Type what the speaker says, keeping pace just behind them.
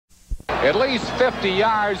at least 50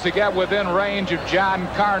 yards to get within range of John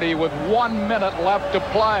Carney with 1 minute left to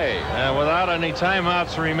play. Without any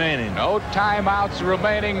timeouts remaining. No timeouts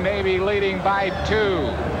remaining. Navy leading by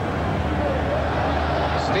 2.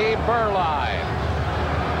 Steve Berline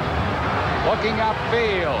looking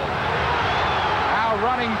upfield. Now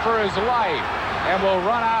running for his life and will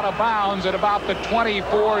run out of bounds at about the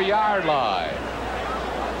 24-yard line.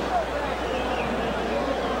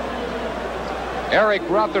 Eric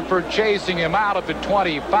Rutherford chasing him out at the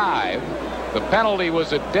 25. The penalty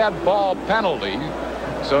was a dead ball penalty,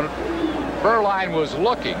 so Berline was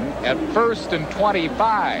looking at 1st and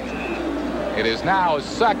 25. It is now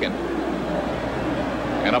 2nd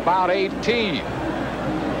and about 18.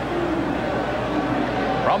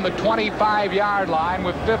 From the 25-yard line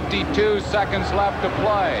with 52 seconds left to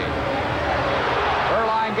play.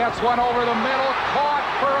 Berline gets one over the middle, caught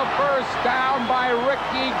for a first down by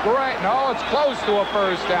Ricky Gray. No, it's close to a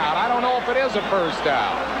first down. I don't know if it is a first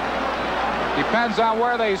down. Depends on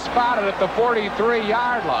where they spot it at the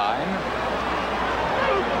 43-yard line.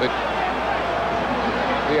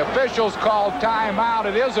 The officials called timeout.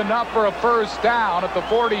 It is enough for a first down at the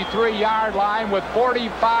 43-yard line with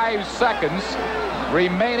 45 seconds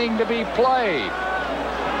remaining to be played.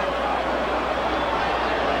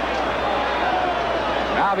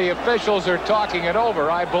 Now the officials are talking it over.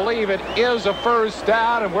 I believe it is a first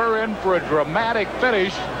down, and we're in for a dramatic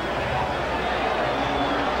finish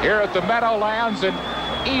here at the Meadowlands in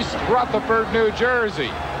East Rutherford, New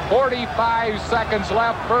Jersey. 45 seconds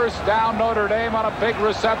left. First down, Notre Dame on a big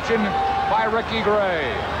reception by Ricky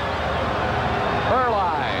Gray.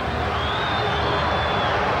 Berline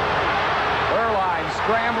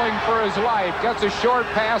scrambling for his life, gets a short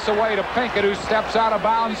pass away to Pinkett, who steps out of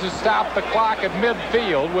bounds to stop the clock at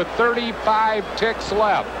midfield with 35 ticks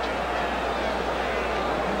left.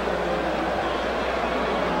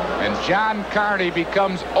 And John Carney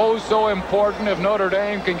becomes oh so important if Notre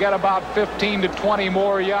Dame can get about 15 to 20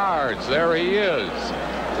 more yards. There he is,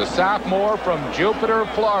 the sophomore from Jupiter,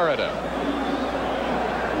 Florida.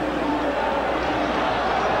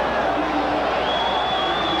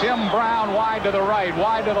 Tim Brown wide to the right.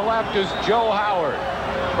 Wide to the left is Joe Howard.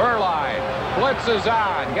 Berline blitzes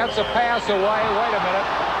on. Gets a pass away. Wait a minute.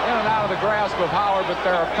 In and out of the grasp of Howard, but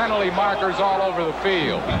there are penalty markers all over the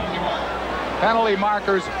field. Penalty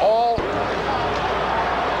markers all.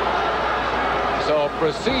 So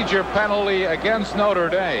procedure penalty against Notre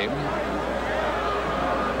Dame.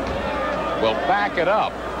 Will back it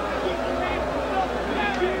up.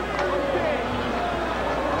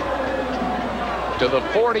 To the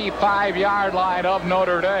 45-yard line of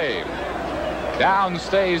Notre Dame. Down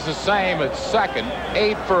stays the same at 2nd.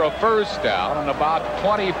 8 for a first down and about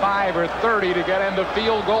 25 or 30 to get into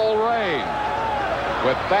field goal range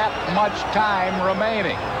with that much time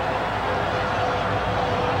remaining.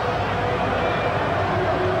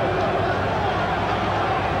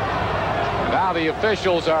 Now the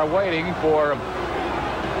officials are waiting for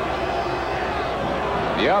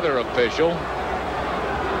the other official.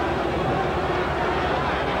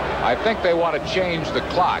 I think they want to change the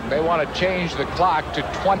clock. They want to change the clock to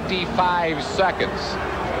 25 seconds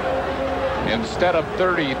instead of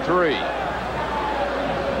 33.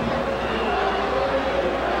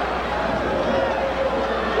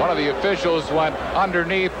 One of the officials went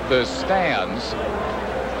underneath the stands,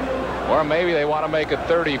 or maybe they want to make it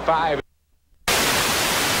 35.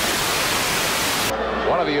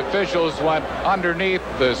 One of the officials went underneath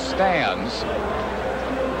the stands,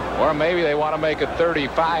 or maybe they want to make it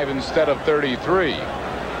 35 instead of 33.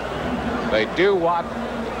 They do want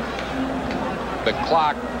the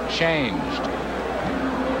clock changed.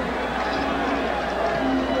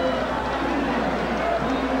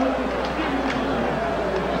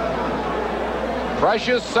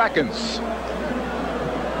 Precious seconds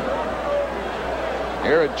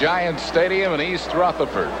here at Giant Stadium in East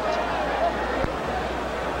Rutherford.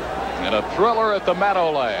 And a thriller at the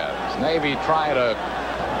Meadowlands. Navy trying to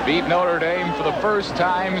beat Notre Dame for the first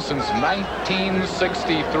time since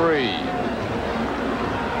 1963.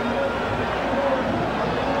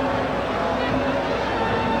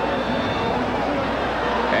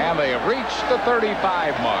 And they have reached the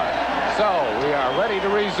 35 mark. So we are ready to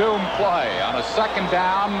resume play on a 2nd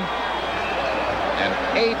down and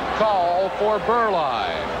 8 call for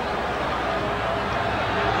Berline.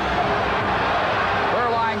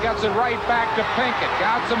 Gets it right back to Pinkett.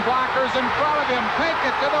 Got some blockers in front of him.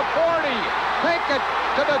 Pinkett to the 40. Pinkett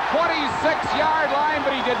to the 26-yard line, but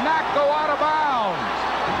he did not go out of bounds.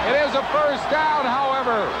 It is a first down,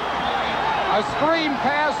 however. A screen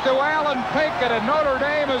pass to Alan Pinkett, and Notre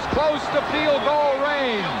Dame is close to field goal range.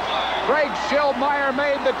 range. Greg Schildmeyer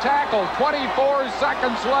made the tackle. 24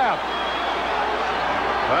 seconds left.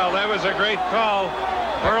 Well, that was a great call.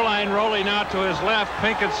 Berline rolling out to his left.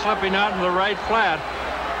 Pinkett slipping out in the right flat.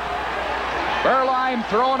 Berline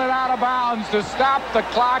throwing it out of bounds to stop the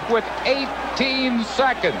clock with 18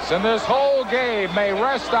 seconds. And this whole game may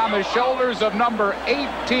rest on the shoulders of number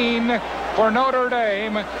 18 for Notre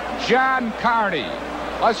Dame, John Carney.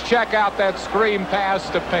 Let's check out that screen pass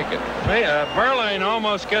to Pinkett. Berline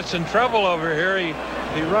almost gets in trouble over here.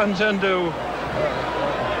 He runs into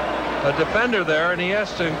a defender there, and he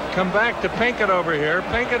has to come back to Pinkett over here.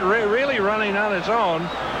 Pinkett really running on his own.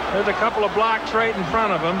 There's a couple of blocks right in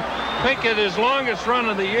front of him. Pinkett, his longest run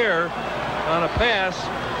of the year on a pass.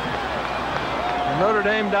 Notre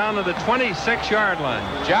Dame down to the 26-yard line.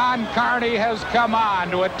 John Carney has come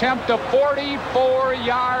on to attempt a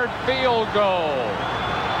 44-yard field goal.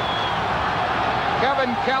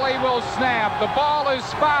 Kevin Kelly will snap. The ball is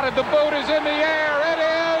spotted. The boot is in the air. It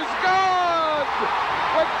is good!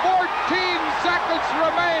 With 14 seconds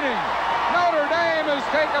remaining, Notre Dame has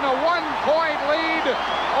taken a 1-point lead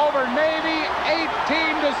over Navy,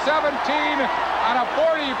 18-17 on a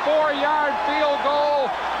 44-yard field goal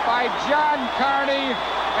by John Carney,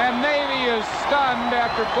 and Navy is stunned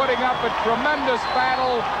after putting up a tremendous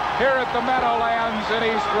battle here at the Meadowlands in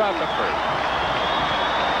East Rutherford.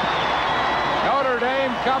 Notre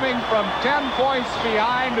Dame coming from 10 points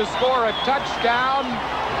behind to score a touchdown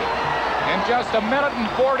in just a minute and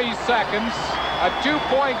 40 seconds. A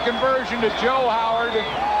 2-point conversion to Joe Howard,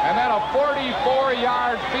 and then a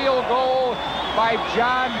 44-yard field goal by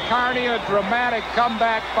John Carney. A dramatic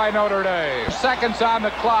comeback by Notre Dame. Seconds on the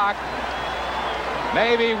clock.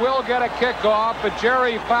 Navy will get a kickoff, but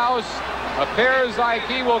Jerry Faust appears like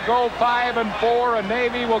he will go 5-4, and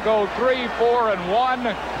Navy will go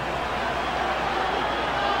 3-4-1.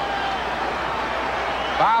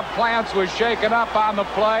 Bob Plants was shaken up on the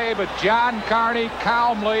play, but John Carney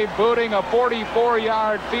calmly booting a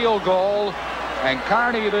 44-yard field goal. And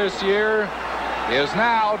Carney this year is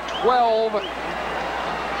now 12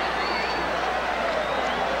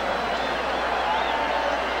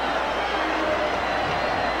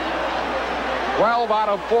 out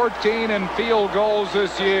of 14 in field goals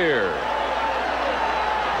this year.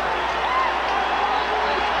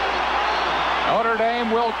 Notre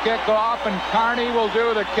Dame will kick off, and Carney will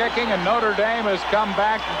do the kicking, and Notre Dame has come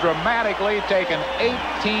back dramatically, taking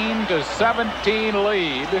 18-17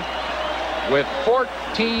 lead with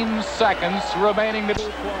 14 seconds remaining to...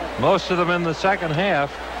 Most of them in the second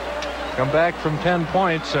half come back from 10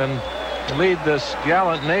 points and lead this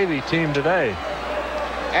gallant Navy team today.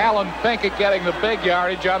 Alan Pinkett getting the big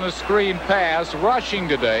yardage on the screen pass. Rushing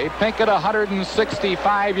today, Pinkett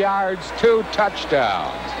 165 yards, 2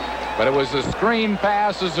 touchdowns. But it was the screen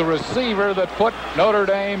pass as a receiver that put Notre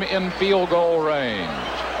Dame in field goal range.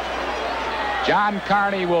 John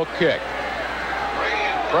Carney will kick.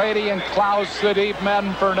 Brady and Klaus, the deep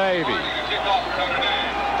men for Navy.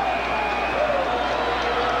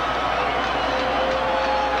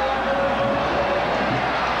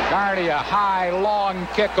 Carney, a high, long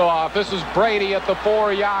kickoff. This is Brady at the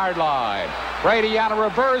 4-yard line. Brady on a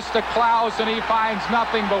reverse to Klaus, and he finds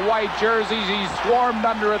nothing but white jerseys. He's swarmed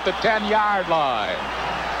under at the 10-yard line.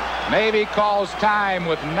 Navy calls time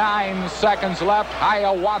with 9 seconds left.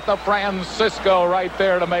 Hiawatha Francisco right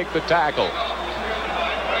there to make the tackle.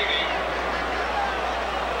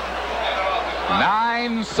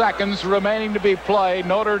 9 seconds remaining to be played.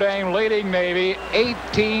 Notre Dame leading Navy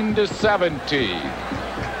 18-17.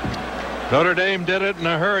 Notre Dame did it in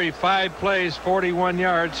a hurry. 5 plays, 41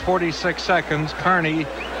 yards, 46 seconds. Carney,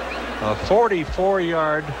 a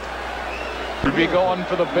 44-yard. Would be going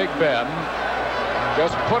for the Big Ben.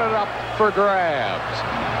 Just put it up for grabs.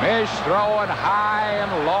 Mish throwing high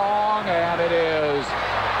and long, and it is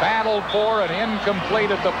battled for and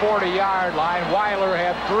incomplete at the 40-yard line. Weiler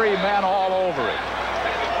had 3 men all over it.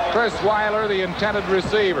 Chris Weiler, the intended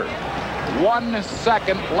receiver. 1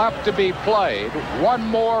 second left to be played. One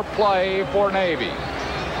more play for Navy.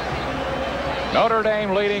 Notre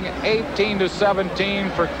Dame leading 18-17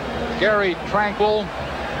 for Gary Tranquil.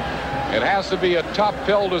 It has to be a tough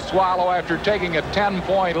pill to swallow after taking a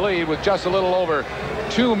 10-point lead with just a little over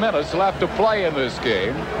 2 minutes left to play in this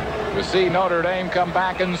game, to see Notre Dame come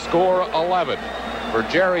back and score 11. For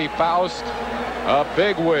Jerry Faust, a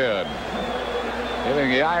big win, giving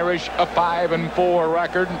the Irish a 5-4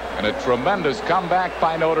 record, and a tremendous comeback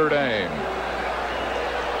by Notre Dame.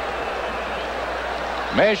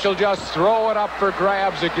 Mish will just throw it up for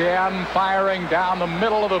grabs again, firing down the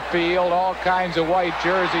middle of the field. All kinds of white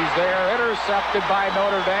jerseys there. Intercepted by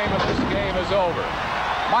Notre Dame, and this game is over.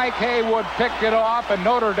 Mike Haywood picked it off, and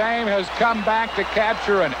Notre Dame has come back to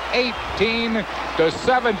capture an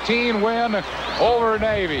 18-17 win over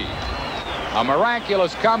Navy. A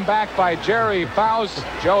miraculous comeback by Jerry Faust,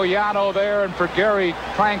 Joe Yano there, and for Gary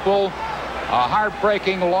Tranquil, a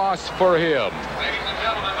heartbreaking loss for him.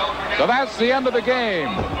 So that's the end of the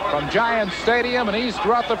game from Giant Stadium in East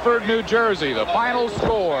Rutherford, New Jersey. The final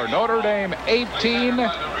score, Notre Dame 18,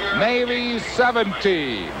 Navy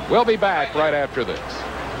 17. We'll be back right after this.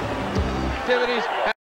 Activities.